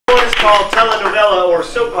called Tella, Novella, or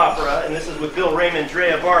Soap Opera, and this is with Bill, Raymond,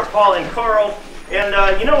 Drea, Barb, Paul, and Carl.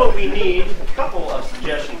 And you know what we need? A couple of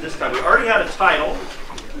suggestions this time. We already had a title.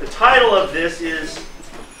 The title of this is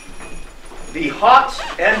The Hot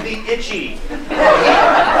and the Itchy. Got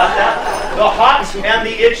that? The Hot and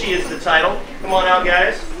the Itchy is the title. Come on out,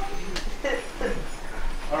 guys.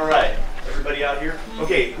 All right. Everybody out here?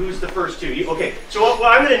 Okay, who's the first two? Okay, so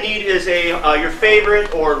what I'm going to need is your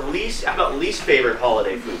favorite or least, how about least favorite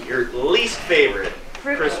holiday food? Your least favorite.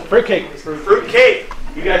 Fruitcake. Fruitcake.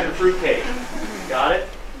 You guys are fruitcake. Got it?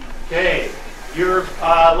 Okay. Your,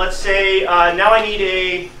 let's say, now I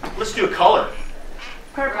need let's do a color.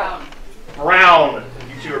 Brown. Brown.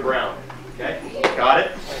 You two are brown. Okay, got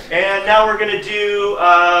it. And now we're going to do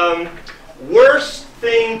worst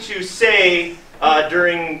thing to say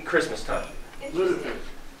during Christmas time. Interesting.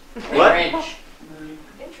 What?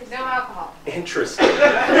 No alcohol. Interesting.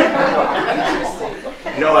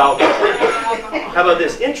 No alcohol. How about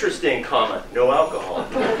this? Interesting, comma, no alcohol.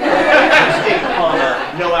 Interesting,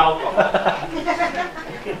 comma, no alcohol.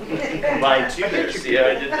 Combined two there. See how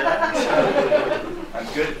I did that? I'm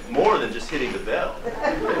good at more than just hitting the bell.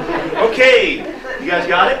 Okay, you guys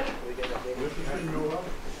got it?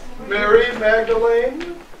 Mary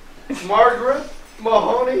Magdalene, Margaret,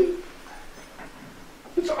 Mahoney.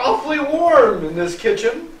 It's awfully warm in this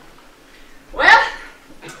kitchen. Well,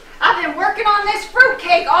 I've been working on this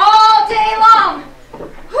fruitcake all day long.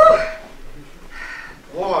 Whew.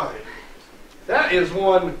 Why, that is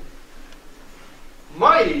one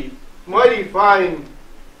mighty fine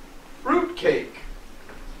fruitcake.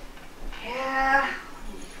 Yeah,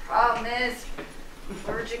 problem is, I'm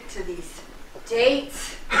allergic to these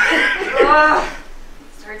dates. Ugh.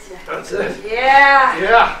 Start to, That's it. yeah,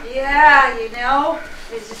 you know,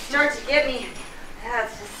 it just starts to get me. Yeah,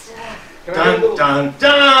 it's just. Dun, dun,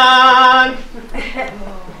 dun!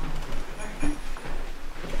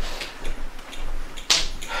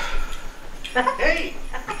 Hey!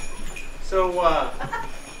 So,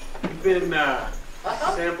 you've been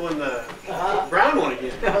sampling the brown one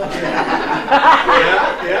again.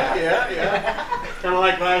 Yeah. Kind of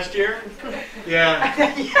like last year? Yeah.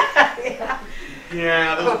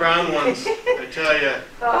 Yeah, those brown ones, I tell you.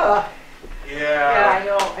 Yeah. Yeah,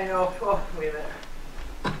 I know. Oh, wait a minute.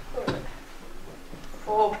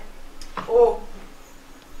 Oh.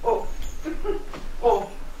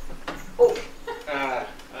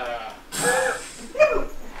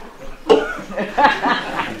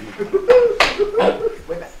 Wait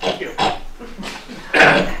a minute. Thank you.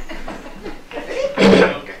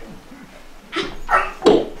 Okay.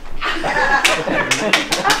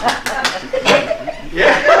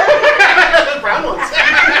 Yeah. The brown ones.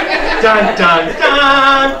 Dun, dun,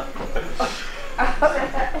 dun!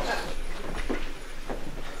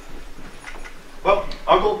 Well,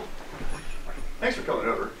 Uncle, thanks for coming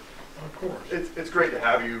over. Of course. It's great to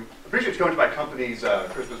have you. Appreciate you coming to my company's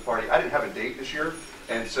Christmas party. I didn't have a date this year,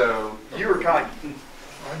 and so you were kind of like,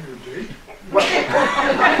 I'm your date.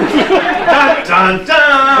 Dun, dun,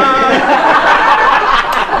 dun!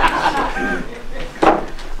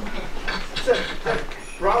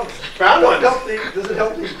 Brown ones. Does it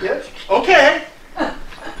help these kids? Okay.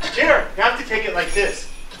 Here, you have to take it like this.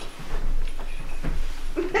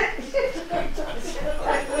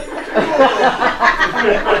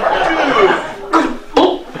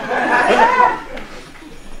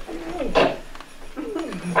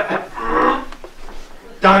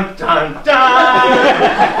 Dun, dun, dun!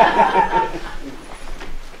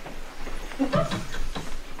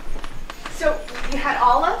 So, you had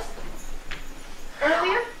olives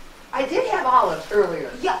earlier? I did have olives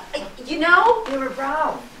earlier. Yeah, you know, They were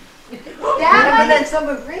brown. that And then some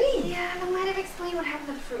were green. Yeah, that might have explained what happened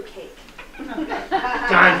to the fruitcake. Dun,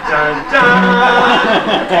 dun, dun!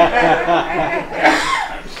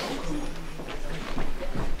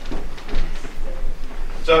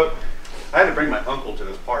 so I had to bring my uncle to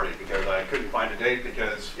this party because I couldn't find a date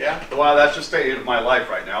because, Yeah? well, that's just the state of my life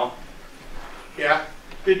right now. Yeah.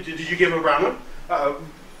 Did you give him a brown one?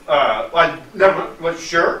 I never, well,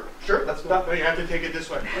 sure, that's not. No, you have to take it this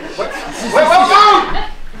way. Wait,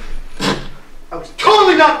 I was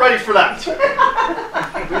totally not ready for that.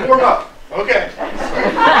 We warm up. Okay.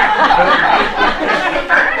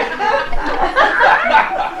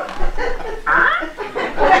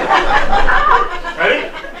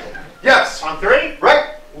 Ready? Yes. On three?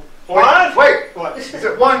 Right? One? Wait. What? Is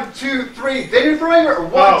it 1, 2, 3, then you're throwing, or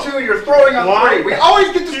 1, No. 2, you're throwing on One, 3? We always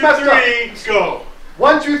get this 2, messed up. 3, go.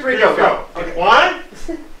 1, 2, 3, go. Go. Okay. 1,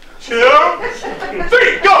 2,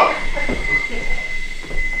 3, go.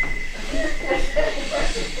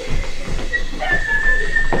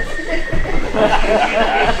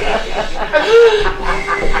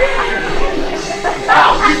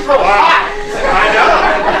 Wow, you throw hot. I know.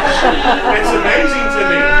 It's amazing to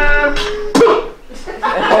me.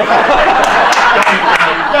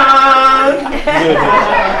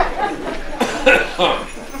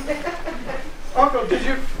 Uncle, did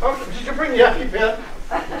you bring the EpiPen?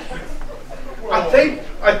 I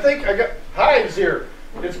think I got hives here.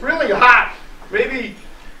 It's really hot. Maybe.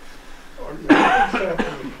 Are you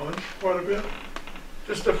sampling the punch quite a bit?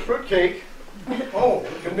 Just a fruitcake. Oh,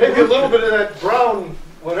 and maybe a little bit of that brown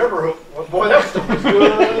whatever. Boy, that stuff is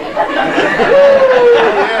good.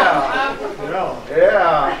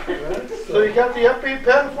 Yeah. So you got the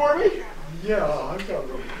EpiPen for me? Yeah, I got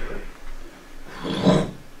it over there.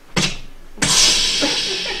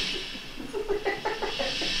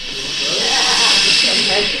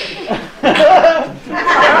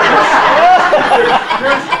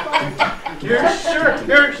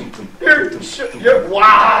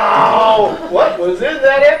 Wow! What was in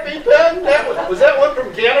that EpiPen? Was that one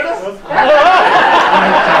from Canada?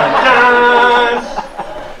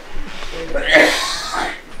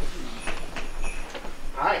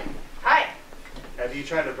 Hi. Hi. Have you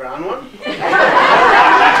tried a brown one?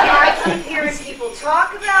 I keep hearing people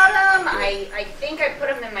talk about them. I think I put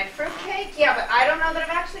them in my fruitcake. Yeah, but I don't know that I've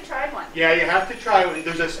actually tried one. Yeah, you have to try one.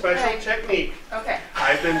 There's a special Okay. technique. Okay.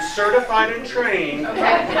 I've been certified and trained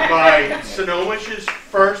Okay. by Sonomish's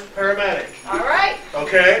first paramedic. All right.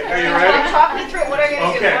 Okay, are you Well, ready? talk me through it. What am I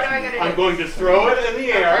going to do? Okay, What am I going to do? I'm going to throw it in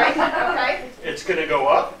the air. Okay. It's going to go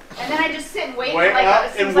up, And then I just sit and wait way for like, up,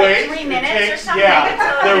 it seems and like wait. 3 It minutes or takes, something. yeah,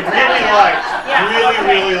 until they're it's really done. light. Yeah.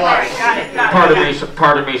 Really light. Got it.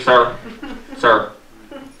 Pardon me, sir.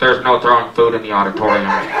 There's no throwing food in the auditorium.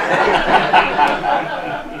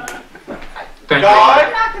 Thank God,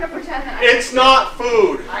 I'm not going to pretend that it's not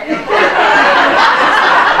food. I don't you.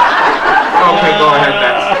 Okay, go ahead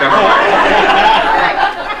then. Never mind.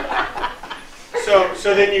 So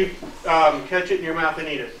then you catch it in your mouth and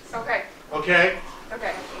eat it. Okay. Okay?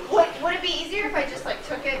 Okay. Would it be easier if I just like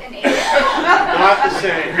took it and ate it? Not the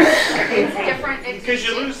same. It's different. Because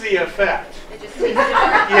you lose the effect. It just tastes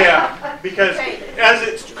different. Yeah, because Okay. as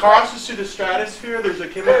it crosses through the stratosphere, there's a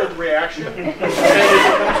chemical reaction. And it comes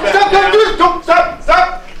back Stop!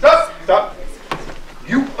 down. Don't stop!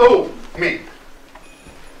 You owe me.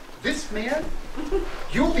 This man,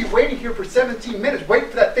 you'll be waiting here for 17 minutes. Wait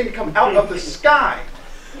for that thing to come out of the sky.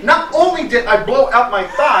 Not only did I blow out my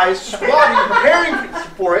thighs, squatting, preparing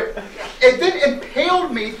for it, it then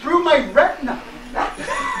impaled me through my retina.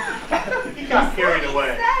 He got carried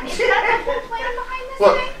away. Is that the whole plan behind this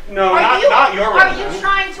Look, thing? No, Are not your Are retina. you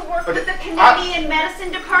trying to work with the Okay, Canadian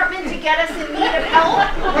medicine department to get us in need of help?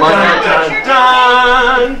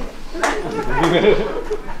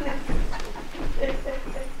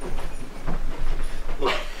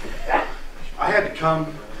 What? I had to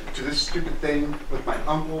come to this stupid thing with my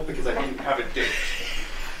uncle because I didn't have a date.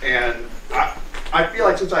 And I feel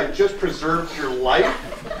like since I just preserved your life,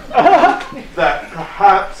 that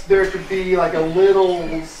perhaps there could be like a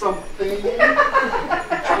little something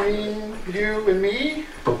between you and me.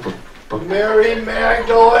 Mary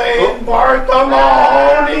Magdalene, Martha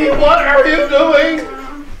Mahoney, what are you doing?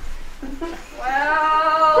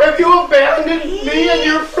 Well, Have you abandoned me and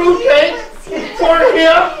your fruitcake for him?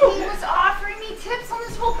 he was offering me tips on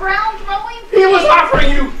this whole brown throwing thing. He was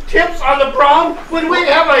offering you tips on the brown when we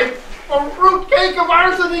have a fruitcake of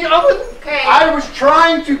ours in the oven? Okay. I was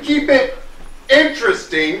trying to keep it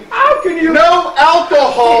interesting. How can you? No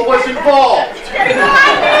alcohol was involved. You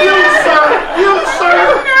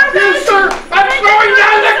sir, I'm throwing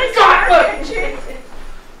down the gauntlet.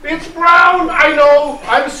 It's brown, I know,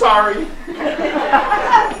 I'm sorry.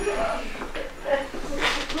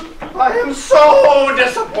 I am so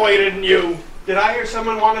disappointed in you. Did I hear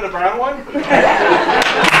someone wanted a brown one?